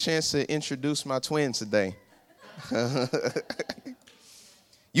Chance to introduce my twin today.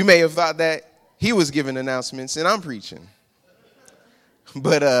 You may have thought that he was giving announcements and I'm preaching.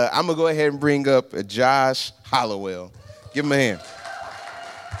 But I'm going to go ahead and bring up Josh Hollowell. Give him a hand.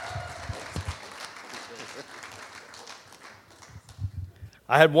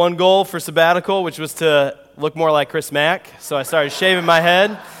 I had one goal for sabbatical, which was to look more like Chris Mack. So I started shaving my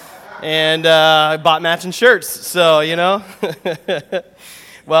head and I bought matching shirts. So, you know.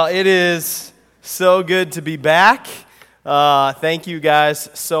 Well, it is so good to be back. Thank you guys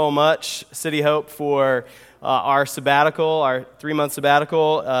so much, City Hope, for our sabbatical, our 3-month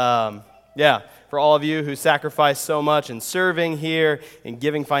sabbatical. For all of you who sacrificed so much in serving here and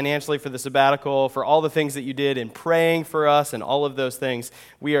giving financially for the sabbatical, for all the things that you did in praying for us and all of those things,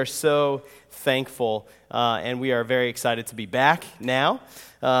 we are so thankful, and we are very excited to be back now.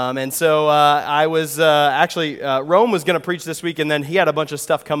 I was Rome was going to preach this week, and then he had a bunch of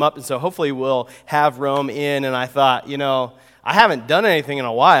stuff come up, and so hopefully we'll have Rome in, and I thought, I haven't done anything in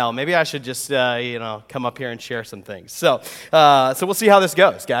a while. Maybe I should just, come up here and share some things. So we'll see how this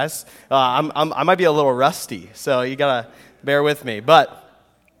goes, guys. I might be a little rusty, so you got to bear with me. But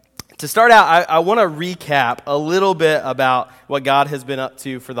to start out, I want to recap a little bit about what God has been up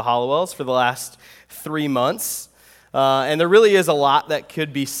to for the Hollowells for the last 3 months. And there really is a lot that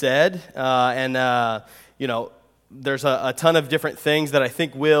could be said, there's a ton of different things that I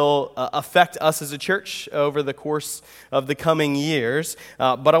think will affect us as a church over the course of the coming years.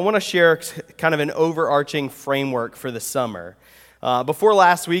 But I want to share kind of an overarching framework for the summer. Before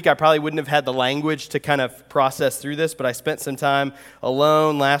last week, I probably wouldn't have had the language to kind of process through this, but I spent some time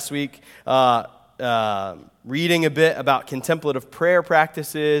alone last week reading a bit about contemplative prayer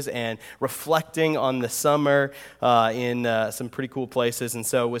practices and reflecting on the summer in some pretty cool places. And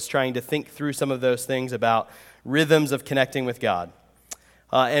so was trying to think through some of those things about rhythms of connecting with God.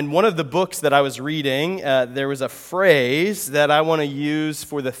 And one of the books that I was reading, there was a phrase that I want to use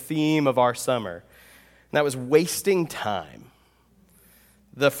for the theme of our summer. And that was wasting time.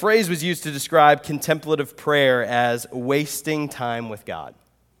 The phrase was used to describe contemplative prayer as wasting time with God.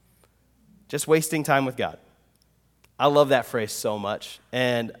 Just wasting time with God. I love that phrase so much,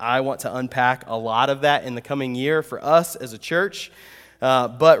 and I want to unpack a lot of that in the coming year for us as a church.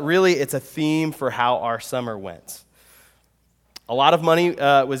 But really, it's a theme for how our summer went. A lot of money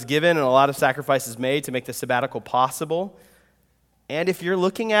was given and a lot of sacrifices made to make the sabbatical possible. And if you're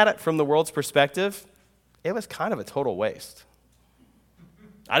looking at it from the world's perspective, it was kind of a total waste.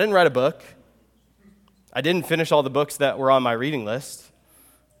 I didn't write a book. I didn't finish all the books that were on my reading list.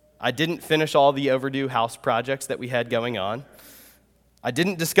 I didn't finish all the overdue house projects that we had going on. I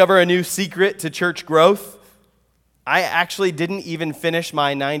didn't discover a new secret to church growth. I actually didn't even finish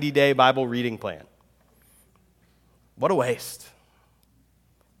my 90-day Bible reading plan. What a waste.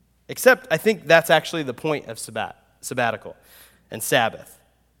 Except I think that's actually the point of sabbatical and Sabbath.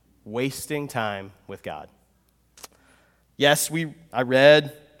 Wasting time with God. Yes, I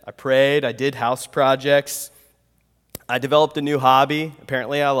read, I prayed, I did house projects. I developed a new hobby.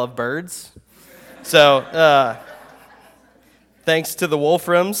 Apparently, I love birds. So, thanks to the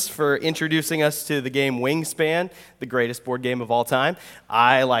Wolframs for introducing us to the game Wingspan, the greatest board game of all time.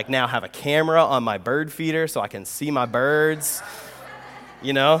 I now have a camera on my bird feeder so I can see my birds.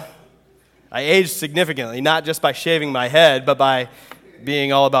 I aged significantly, not just by shaving my head, but by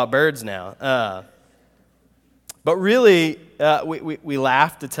being all about birds now. But really, we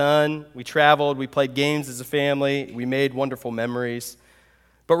laughed a ton, we traveled, we played games as a family, we made wonderful memories.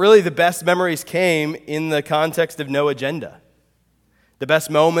 But really, the best memories came in the context of no agenda. The best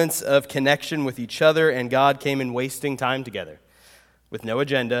moments of connection with each other and God came in wasting time together, with no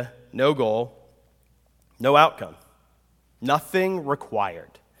agenda, no goal, no outcome. Nothing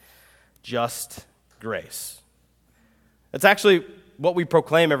required, just grace. That's actually what we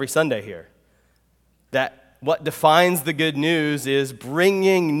proclaim every Sunday here, that what defines the good news is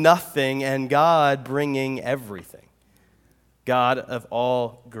bringing nothing and God bringing everything. God of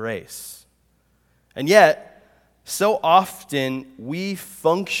all grace. And yet, so often we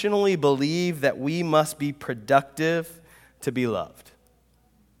functionally believe that we must be productive to be loved.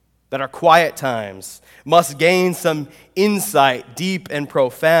 That our quiet times must gain some insight deep and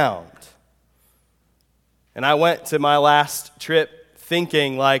profound. And I went to my last trip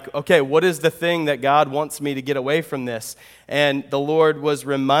thinking okay, what is the thing that God wants me to get away from this? And the Lord was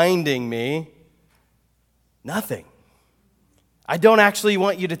reminding me, nothing. I don't actually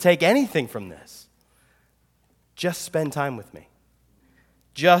want you to take anything from this. Just spend time with me.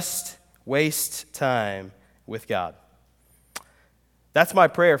 Just waste time with God. That's my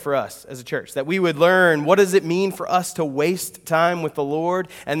prayer for us as a church, that we would learn what does it mean for us to waste time with the Lord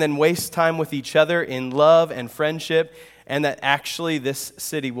and then waste time with each other in love and friendship, and that actually this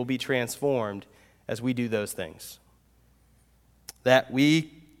city will be transformed as we do those things. That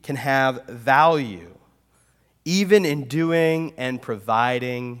we can have value even in doing and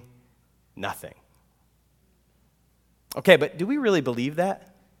providing nothing. Okay, but do we really believe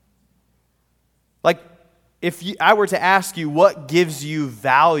that? Like, if I were to ask you what gives you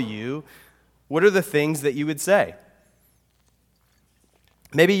value, what are the things that you would say?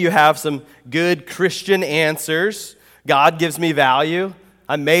 Maybe you have some good Christian answers. God gives me value.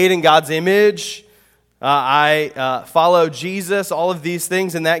 I'm made in God's image. I follow Jesus, all of these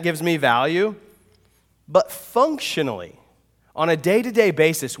things, and that gives me value. But functionally, on a day-to-day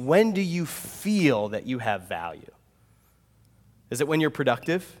basis, when do you feel that you have value? Is it when you're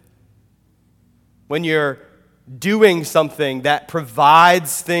productive? When you're doing something that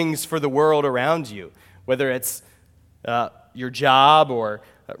provides things for the world around you, whether it's your job or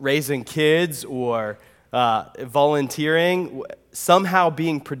raising kids or volunteering, somehow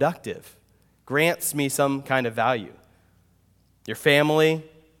being productive grants me some kind of value. Your family,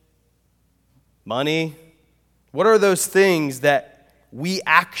 money, what are those things that we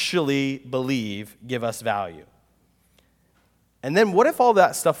actually believe give us value? And then what if all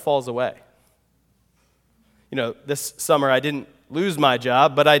that stuff falls away? You know, this summer I didn't lose my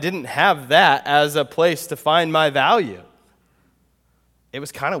job, but I didn't have that as a place to find my value. It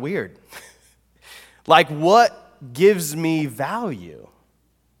was kind of weird. Like, what gives me value?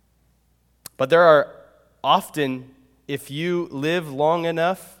 But there are often, if you live long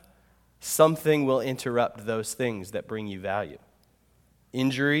enough, something will interrupt those things that bring you value.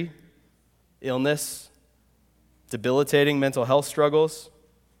 Injury, illness, debilitating mental health struggles,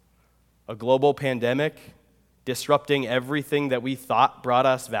 a global pandemic, disrupting everything that we thought brought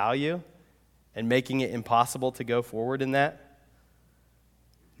us value and making it impossible to go forward in that.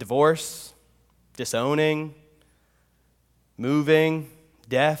 Divorce, disowning, moving,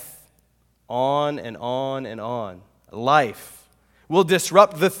 death, on and on and on. Life will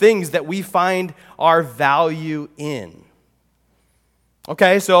disrupt the things that we find our value in.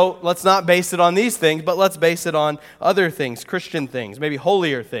 Okay, so let's not base it on these things, but let's base it on other things, Christian things, maybe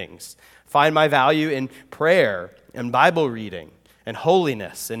holier things. Find my value in prayer and Bible reading and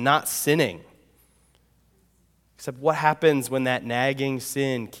holiness and not sinning. Except what happens when that nagging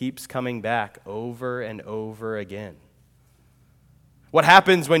sin keeps coming back over and over again? What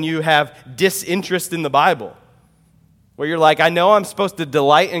happens when you have disinterest in the Bible? Where you're like, I know I'm supposed to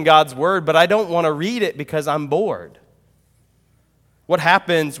delight in God's word, but I don't want to read it because I'm bored. What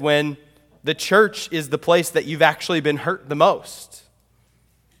happens when the church is the place that you've actually been hurt the most?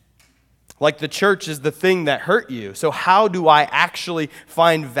 Like the church is the thing that hurt you. So how do I actually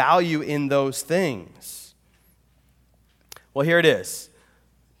find value in those things? Well, here it is.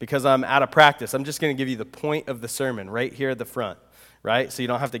 Because I'm out of practice, I'm just going to give you the point of the sermon right here at the front, right? So you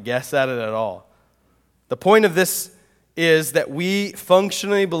don't have to guess at it at all. The point of this is that we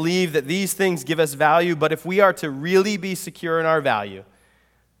functionally believe that these things give us value, but if we are to really be secure in our value,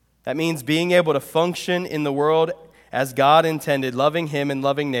 that means being able to function in the world as God intended, loving Him and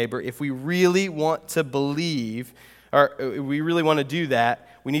loving neighbor. If we really want to believe, or we really want to do that,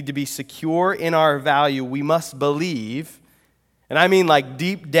 we need to be secure in our value. We must believe, and I mean like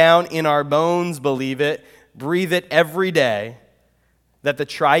deep down in our bones believe it, breathe it every day, that the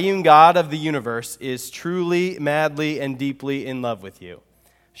triune God of the universe is truly, madly, and deeply in love with you.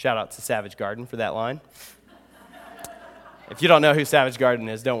 Shout out to Savage Garden for that line. If you don't know who Savage Garden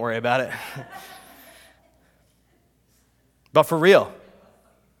is, don't worry about it. But for real,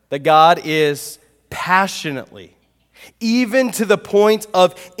 that God is passionately, even to the point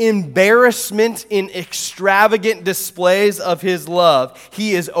of embarrassment in extravagant displays of His love,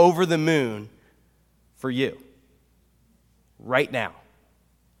 He is over the moon for you. Right now,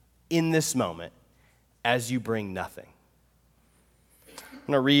 in this moment, as you bring nothing. I'm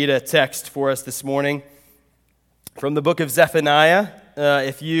going to read a text for us this morning from the book of Zephaniah.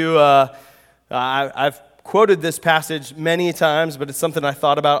 I've quoted this passage many times, but it's something I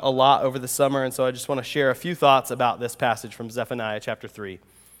thought about a lot over the summer, and so I just want to share a few thoughts about this passage from Zephaniah chapter 3.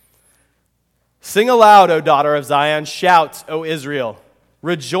 Sing aloud, O daughter of Zion. Shout, O Israel.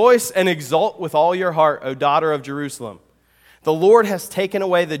 Rejoice and exult with all your heart, O daughter of Jerusalem. The Lord has taken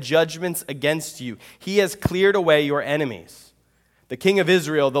away the judgments against you. He has cleared away your enemies. The King of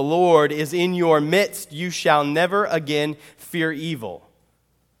Israel, the Lord, is in your midst. You shall never again fear evil.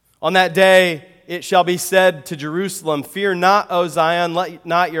 On that day, it shall be said to Jerusalem, fear not, O Zion, let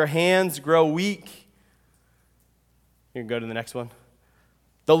not your hands grow weak. You can go to the next one.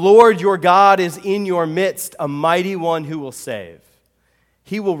 The Lord your God is in your midst, a mighty one who will save.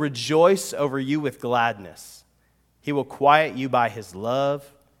 He will rejoice over you with gladness. He will quiet you by his love.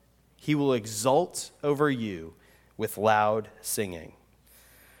 He will exult over you with loud singing.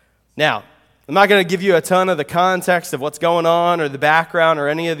 Now, I'm not going to give you a ton of the context of what's going on or the background or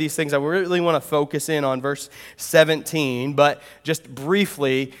any of these things. I really want to focus in on verse 17, but just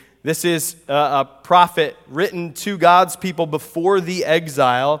briefly, this is a prophet written to God's people before the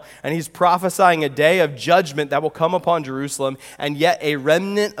exile, and he's prophesying a day of judgment that will come upon Jerusalem, and yet a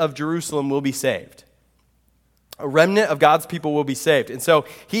remnant of Jerusalem will be saved. A remnant of God's people will be saved. And so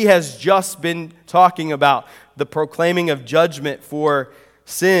he has just been talking about the proclaiming of judgment for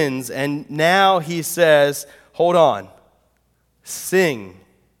sins, and now he says, hold on, sing,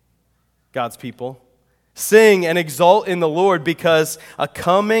 God's people. Sing and exult in the Lord, because a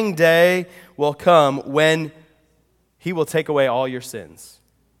coming day will come when he will take away all your sins,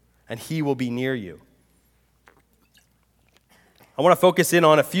 and he will be near you. I want to focus in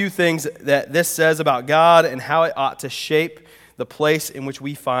on a few things that this says about God and how it ought to shape the place in which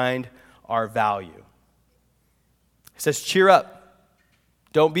we find our value. It says, cheer up.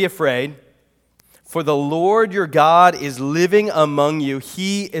 Don't be afraid, for the Lord your God is living among you.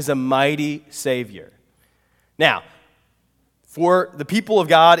 He is a mighty Savior. Now, for the people of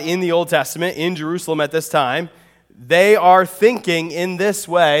God in the Old Testament, in Jerusalem at this time, they are thinking in this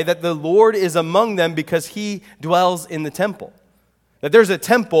way that the Lord is among them because he dwells in the temple. That there's a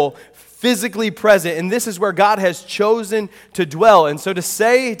temple physically present, and this is where God has chosen to dwell. And so to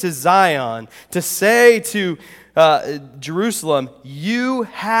say to Zion, to say to Jerusalem, you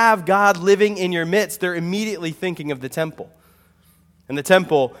have God living in your midst, they're immediately thinking of the temple. And the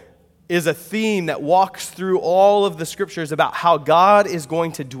temple is a theme that walks through all of the scriptures about how God is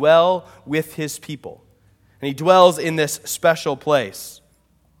going to dwell with his people. And he dwells in this special place.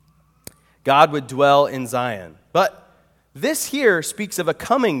 God would dwell in Zion. But this here speaks of a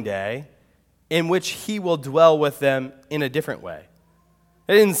coming day in which he will dwell with them in a different way.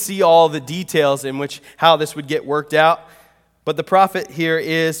 I didn't see all the details in which how this would get worked out, but the prophet here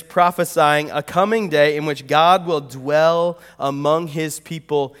is prophesying a coming day in which God will dwell among his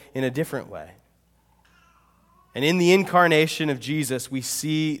people in a different way. And in the incarnation of Jesus, we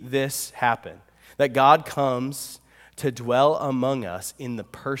see this happen, that God comes to dwell among us in the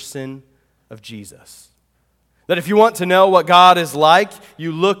person of Jesus. That if you want to know what God is like,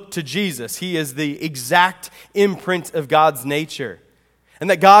 you look to Jesus. He is the exact imprint of God's nature. And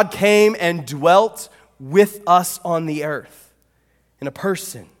that God came and dwelt with us on the earth in a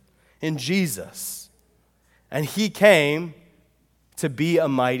person, in Jesus. And he came to be a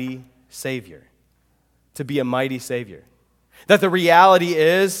mighty Savior. To be a mighty Savior. That the reality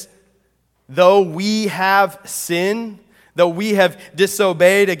is, though we have sinned, though we have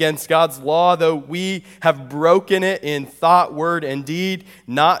disobeyed against God's law, though we have broken it in thought, word, and deed,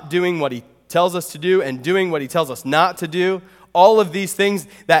 not doing what he tells us to do and doing what he tells us not to do, all of these things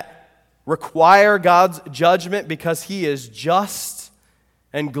that require God's judgment because he is just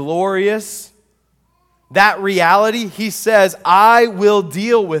and glorious, that reality, he says, I will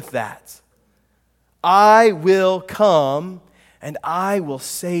deal with that. I will come and I will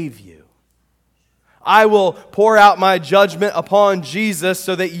save you. I will pour out my judgment upon Jesus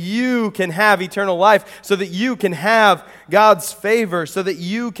so that you can have eternal life, so that you can have God's favor, so that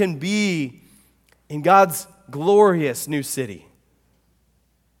you can be in God's glorious new city.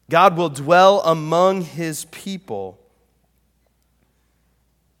 God will dwell among his people.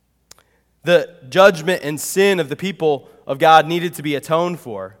 The judgment and sin of the people of God needed to be atoned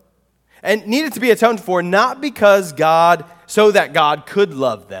for. And needed to be atoned for not because so that God could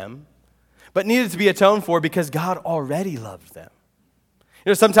love them, but needed to be atoned for because God already loved them.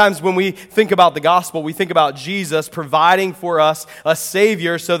 You know, sometimes when we think about the gospel, we think about Jesus providing for us a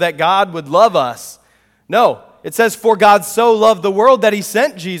Savior so that God would love us. No, it says, for God so loved the world that he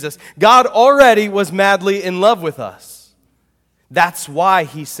sent Jesus. God already was madly in love with us. That's why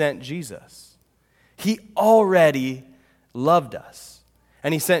he sent Jesus. He already loved us.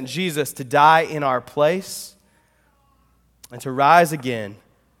 And he sent Jesus to die in our place and to rise again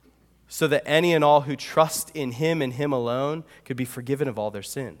so that any and all who trust in him and him alone could be forgiven of all their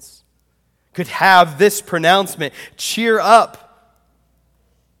sins. Could have this pronouncement, cheer up,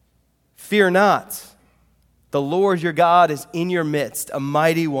 fear not. The Lord your God is in your midst, a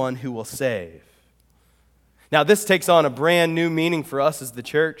mighty one who will save. Now this takes on a brand new meaning for us as the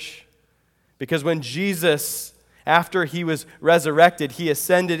church, because when Jesus, after he was resurrected, he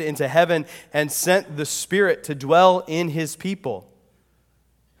ascended into heaven and sent the Spirit to dwell in his people.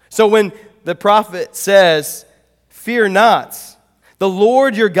 So when the prophet says, fear not, The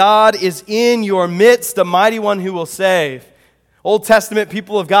Lord your God is in your midst, the mighty one who will save. Old Testament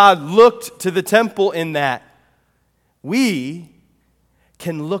people of God looked to the temple in that. We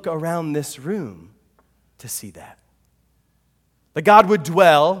can look around this room to see that. That God would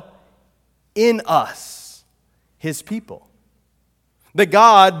dwell in us, his people. That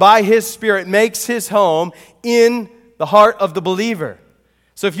God, by his Spirit, makes his home in the heart of the believer.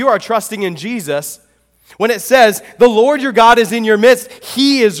 So if you are trusting in Jesus, when it says, the Lord your God is in your midst,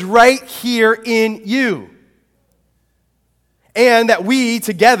 he is right here in you. And that we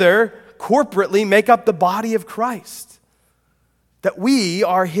together, corporately, make up the body of Christ. That we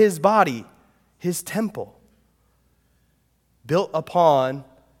are his body, his temple, built upon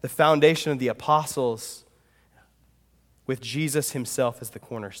the foundation of the apostles with Jesus himself as the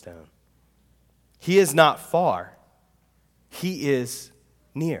cornerstone. He is not far. He is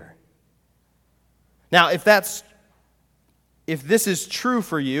near. Now, if this is true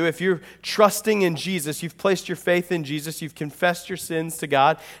for you, if you're trusting in Jesus, you've placed your faith in Jesus, you've confessed your sins to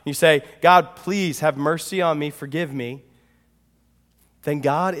God, and you say, God, please have mercy on me, forgive me, then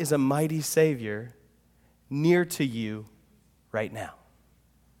God is a mighty Savior near to you right now.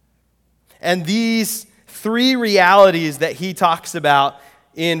 And these three realities that he talks about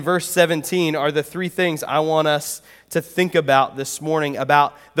in verse 17 are the three things I want us to think about this morning,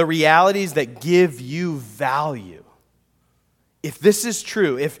 about the realities that give you value. If this is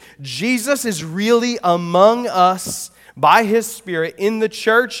true, if Jesus is really among us by his Spirit in the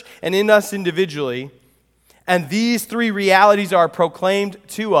church and in us individually, and these three realities are proclaimed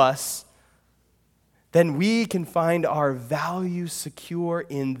to us, then we can find our value secure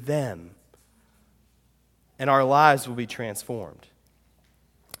in them, and our lives will be transformed.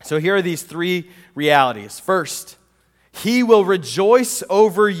 So here are these three realities. First, he will rejoice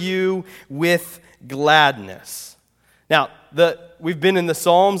over you with gladness. Now, we've been in the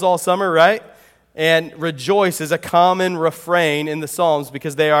Psalms all summer, right? And rejoice is a common refrain in the Psalms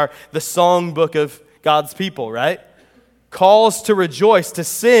because they are the songbook of God's people, right? Calls to rejoice, to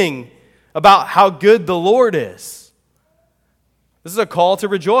sing about how good the Lord is. This is a call to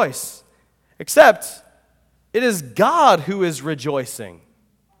rejoice. Except, it is God who is rejoicing.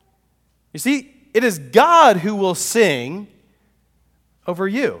 You see, it is God who will sing over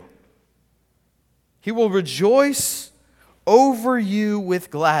you. He will rejoice over you with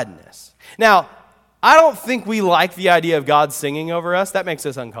gladness. Now, I don't think we like the idea of God singing over us. That makes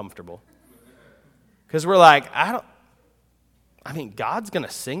us uncomfortable. Because we're like, God's going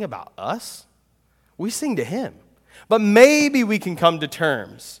to sing about us? We sing to him. But maybe we can come to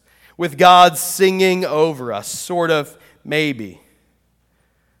terms with God singing over us, sort of, maybe.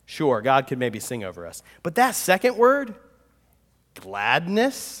 Sure, God could maybe sing over us. But that second word,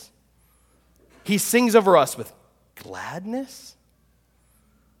 gladness, he sings over us with gladness?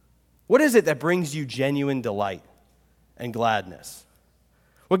 What is it that brings you genuine delight and gladness?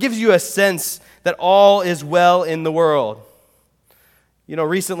 What gives you a sense that all is well in the world? You know,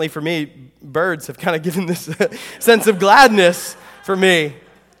 recently for me, birds have kind of given this sense of gladness for me.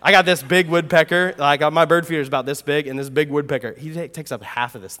 I got this big woodpecker, my bird feeder is about this big, and this big woodpecker, he takes up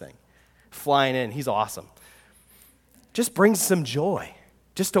half of this thing, flying in. He's awesome. Just brings some joy,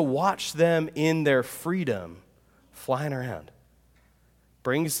 just to watch them in their freedom flying around.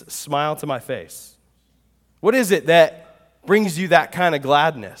 Brings a smile to my face. What is it that brings you that kind of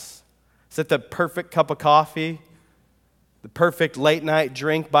gladness? Is it the perfect cup of coffee? The perfect late night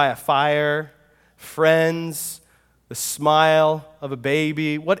drink by a fire? Friends? The smile of a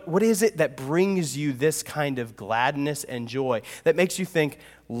baby? What is it that brings you this kind of gladness and joy that makes you think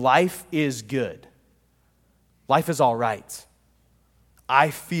life is good? Life is all right.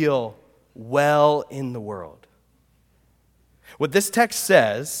 I feel well in the world. What this text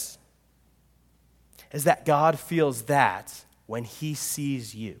says is that God feels that when he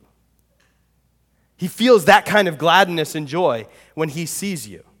sees you. He feels that kind of gladness and joy when he sees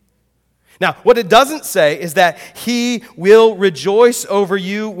you. Now, what it doesn't say is that he will rejoice over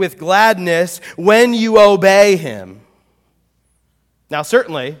you with gladness when you obey him. Now,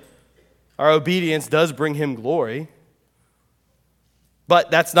 certainly, our obedience does bring him glory,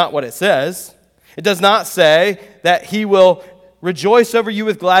 but that's not what it says. It does not say that he will rejoice over you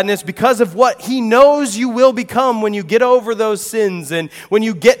with gladness because of what he knows you will become when you get over those sins and when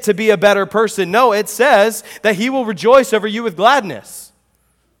you get to be a better person. No, it says that he will rejoice over you with gladness.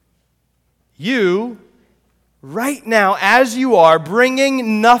 You, right now, as you are,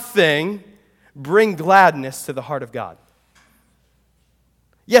 bringing nothing, bring gladness to the heart of God.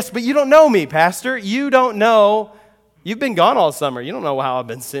 Yes, but you don't know me, Pastor. You don't know. You've been gone all summer. You don't know how I've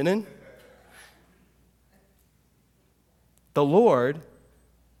been sinning. The Lord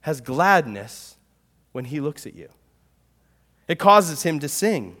has gladness when he looks at you. It causes him to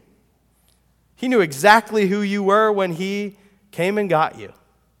sing. He knew exactly who you were when he came and got you.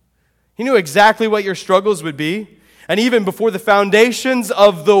 He knew exactly what your struggles would be. And even before the foundations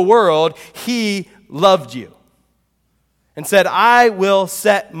of the world, he loved you and said, I will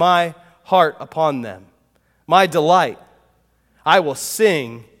set my heart upon them, my delight. I will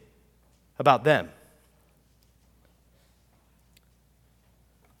sing about them.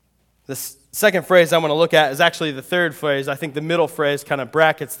 The second phrase I want to look at is actually the third phrase. I think the middle phrase kind of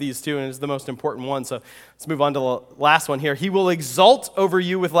brackets these two and is the most important one. So let's move on to the last one here. He will exult over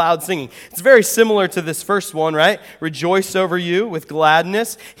you with loud singing. It's very similar to this first one, right? Rejoice over you with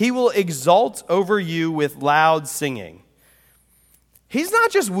gladness. He will exult over you with loud singing. He's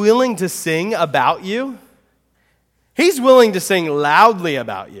not just willing to sing about you. He's willing to sing loudly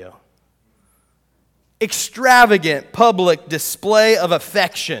about you. Extravagant public display of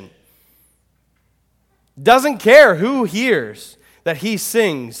affection. Doesn't care who hears that he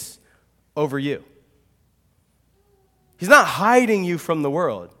sings over you. He's not hiding you from the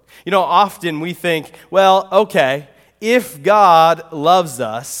world. You know, often we think, well, okay, if God loves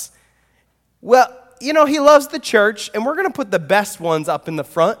us, well, you know, he loves the church, and we're going to put the best ones up in the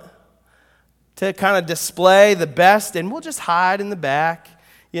front to kind of display the best, and we'll just hide in the back,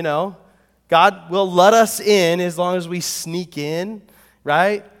 you know. God will let us in as long as we sneak in,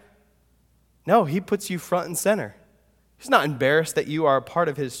 right? No, he puts you front and center. He's not embarrassed that you are a part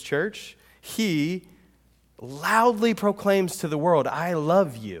of his church. He loudly proclaims to the world, I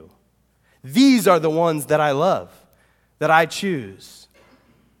love you. These are the ones that I love, that I choose.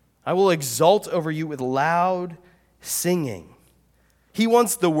 I will exult over you with loud singing. He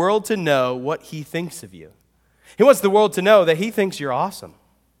wants the world to know what he thinks of you. He wants the world to know that he thinks you're awesome.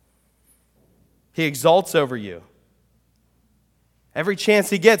 He exalts over you. Every chance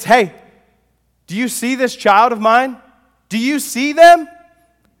he gets, hey, do you see this child of mine? Do you see them?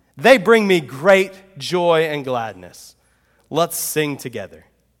 They bring me great joy and gladness. Let's sing together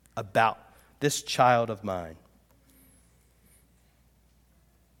about this child of mine.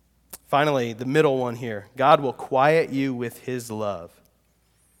 Finally, the middle one here. God will quiet you with his love.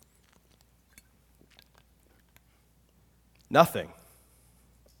 Nothing.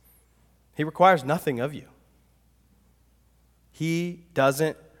 He requires nothing of you. He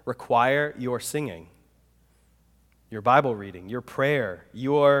doesn't require your singing, your Bible reading, your prayer,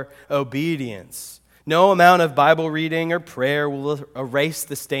 your obedience. No amount of Bible reading or prayer will erase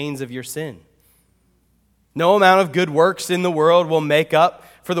the stains of your sin. No amount of good works in the world will make up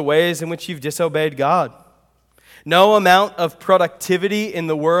for the ways in which you've disobeyed God. No amount of productivity in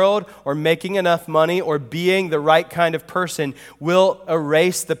the world or making enough money or being the right kind of person will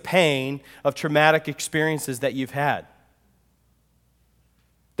erase the pain of traumatic experiences that you've had.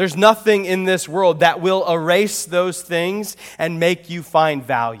 There's nothing in this world that will erase those things and make you find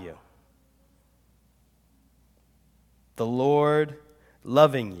value. The Lord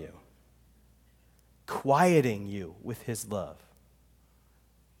loving you, quieting you with his love.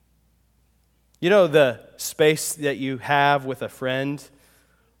 You know the space that you have with a friend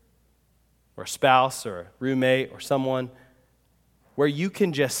or a spouse or a roommate or someone where you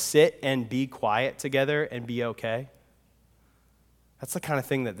can just sit and be quiet together and be okay? That's the kind of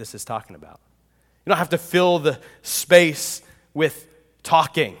thing that this is talking about. You don't have to fill the space with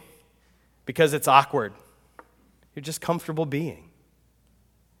talking because it's awkward. You're just comfortable being.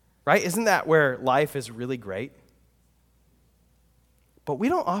 Right? Isn't that where life is really great? But we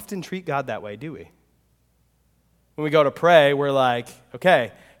don't often treat God that way, do we? When we go to pray, we're like,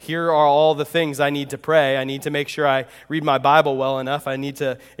 okay, here are all the things I need to pray. I need to make sure I read my Bible well enough. I need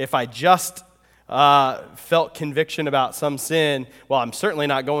to, if I just felt conviction about some sin, well, I'm certainly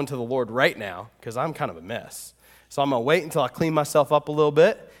not going to the Lord right now because I'm kind of a mess. So I'm going to wait until I clean myself up a little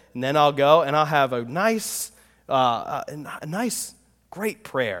bit, and then I'll go and I'll have a nice, great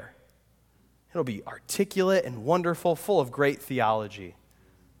prayer. It'll be articulate and wonderful, full of great theology.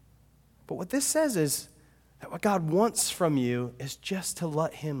 But what this says is that what God wants from you is just to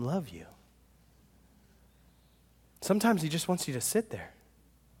let him love you. Sometimes he just wants you to sit there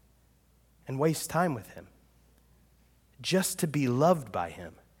and waste time with him, just to be loved by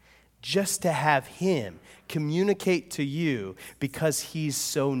him, just to have him communicate to you because he's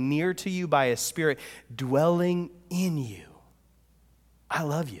so near to you by his Spirit dwelling in you. I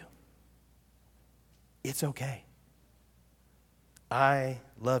love you. It's okay. I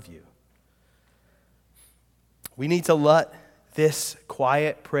love you. We need to let this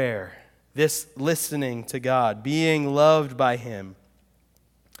quiet prayer, this listening to God, being loved by him,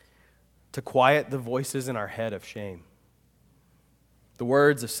 to quiet the voices in our head of shame. the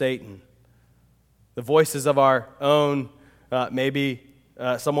words of Satan, the voices of our own, maybe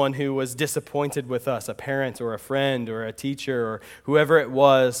someone who was disappointed with us, a parent or a friend or a teacher or whoever it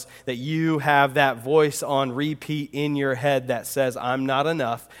was, that you have that voice on repeat in your head that says, I'm not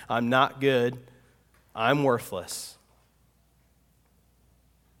enough, I'm not good, I'm worthless.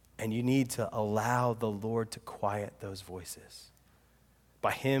 And you need to allow the Lord to quiet those voices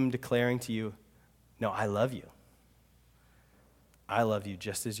by Him declaring to you, no, I love you. I love you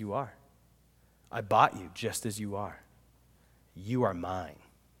just as you are. I bought you just as you are. You are mine.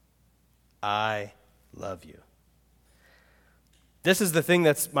 I love you. This is the thing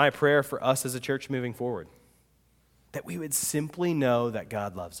that's my prayer for us as a church moving forward. That we would simply know that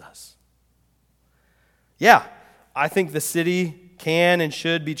God loves us. Yeah, I think the city can and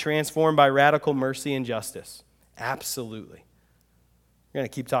should be transformed by radical mercy and justice. Absolutely. We're going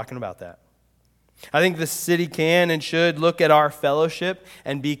to keep talking about that. I think the city can and should look at our fellowship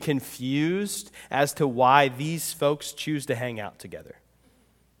and be confused as to why these folks choose to hang out together.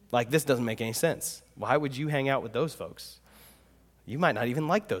 Like, this doesn't make any sense. Why would you hang out with those folks? You might not even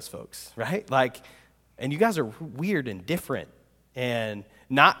like those folks, right? And you guys are weird and different and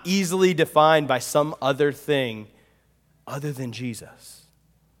not easily defined by some other thing other than Jesus.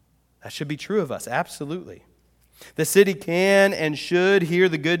 That should be true of us, absolutely. The city can and should hear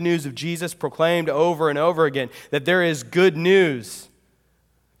the good news of Jesus proclaimed over and over again, that there is good news,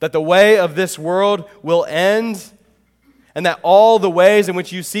 that the way of this world will end, and that all the ways in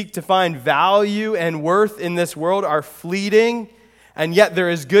which you seek to find value and worth in this world are fleeting, and yet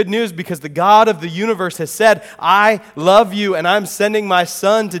there is good news because the God of the universe has said, I love you and I'm sending my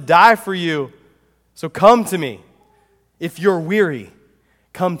Son to die for you. So come to me. If you're weary,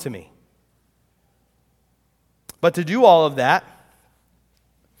 come to me. But to do all of that,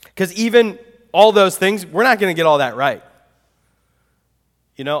 because even all those things, we're not going to get all that right.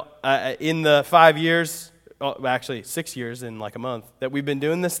 You know, in the 5 years, actually 6 years in like a month that we've been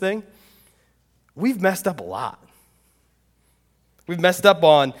doing this thing, we've messed up a lot. We've messed up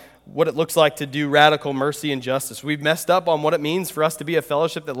on what it looks like to do radical mercy and justice. We've messed up on what it means for us to be a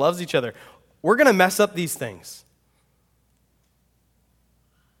fellowship that loves each other. We're going to mess up these things.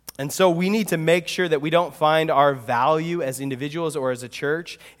 And so we need to make sure that we don't find our value as individuals or as a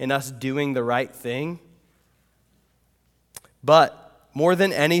church in us doing the right thing. But more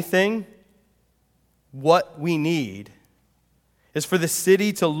than anything, what we need is for the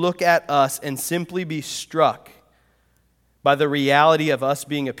city to look at us and simply be struck by the reality of us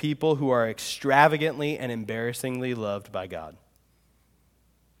being a people who are extravagantly and embarrassingly loved by God.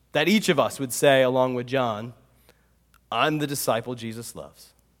 That each of us would say, along with John, I'm the disciple Jesus loves.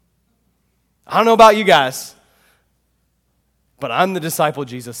 I don't know about you guys, but I'm the disciple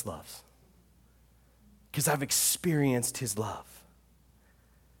Jesus loves because I've experienced His love.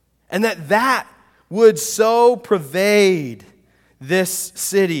 And that would so pervade this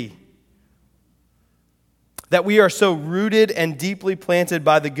city, that we are so rooted and deeply planted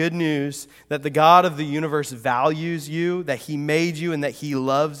by the good news that the God of the universe values you, that He made you, and that He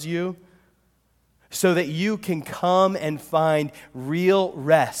loves you, so that you can come and find real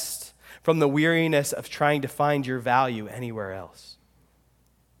rest from the weariness of trying to find your value anywhere else.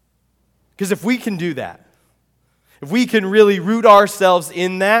 Because if we can do that, if we can really root ourselves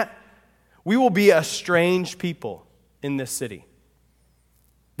in that, we will be a strange people in this city.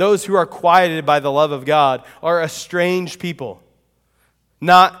 Those who are quieted by the love of God are a strange people,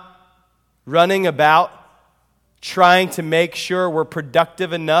 not running about trying to make sure we're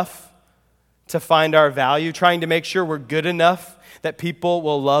productive enough to find our value, trying to make sure we're good enough that people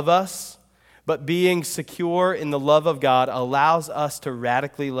will love us, but being secure in the love of God allows us to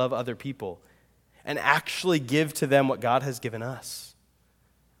radically love other people and actually give to them what God has given us,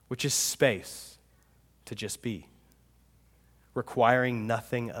 which is space to just be, requiring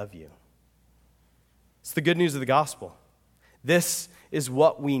nothing of you. It's the good news of the gospel. This is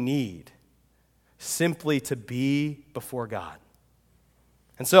what we need, simply to be before God.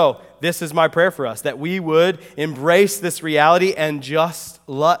 And so, this is my prayer for us, that we would embrace this reality and just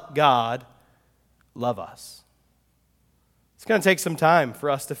let God love us. It's going to take some time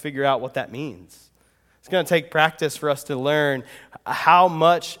for us to figure out what that means. It's going to take practice for us to learn how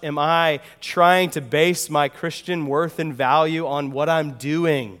much am I trying to base my Christian worth and value on what I'm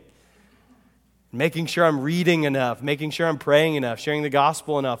doing. Making sure I'm reading enough, making sure I'm praying enough, sharing the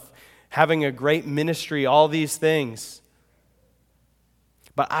gospel enough, having a great ministry, all these things.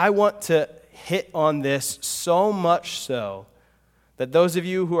 But I want to hit on this so much so that those of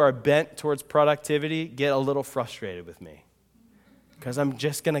you who are bent towards productivity get a little frustrated with me. Because I'm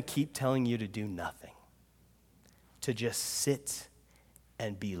just going to keep telling you to do nothing. To just sit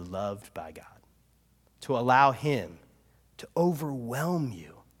and be loved by God, to allow him to overwhelm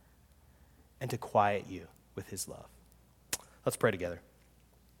you and to quiet you with his love. Let's pray together.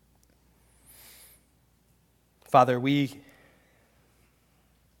 Father, we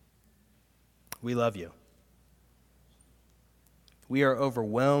love you. We are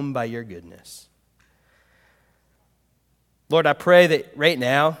overwhelmed by your goodness. Lord, I pray that right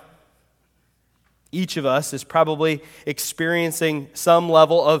now, each of us is probably experiencing some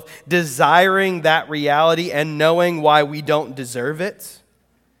level of desiring that reality and knowing why we don't deserve it,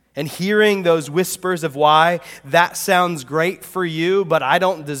 and hearing those whispers of why that sounds great for you, but I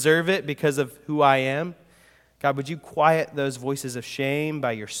don't deserve it because of who I am. God, would you quiet those voices of shame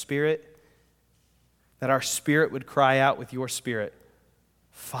by your Spirit, that our spirit would cry out with your Spirit,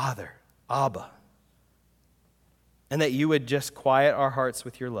 Father, Abba, and that you would just quiet our hearts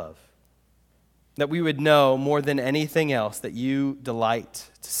with your love. That we would know more than anything else that you delight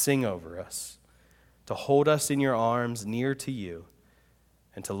to sing over us, to hold us in your arms near to you,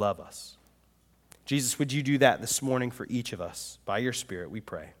 and to love us. Jesus, would you do that this morning for each of us? By your Spirit, we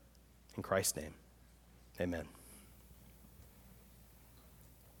pray. In Christ's name, amen.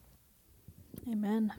 Amen.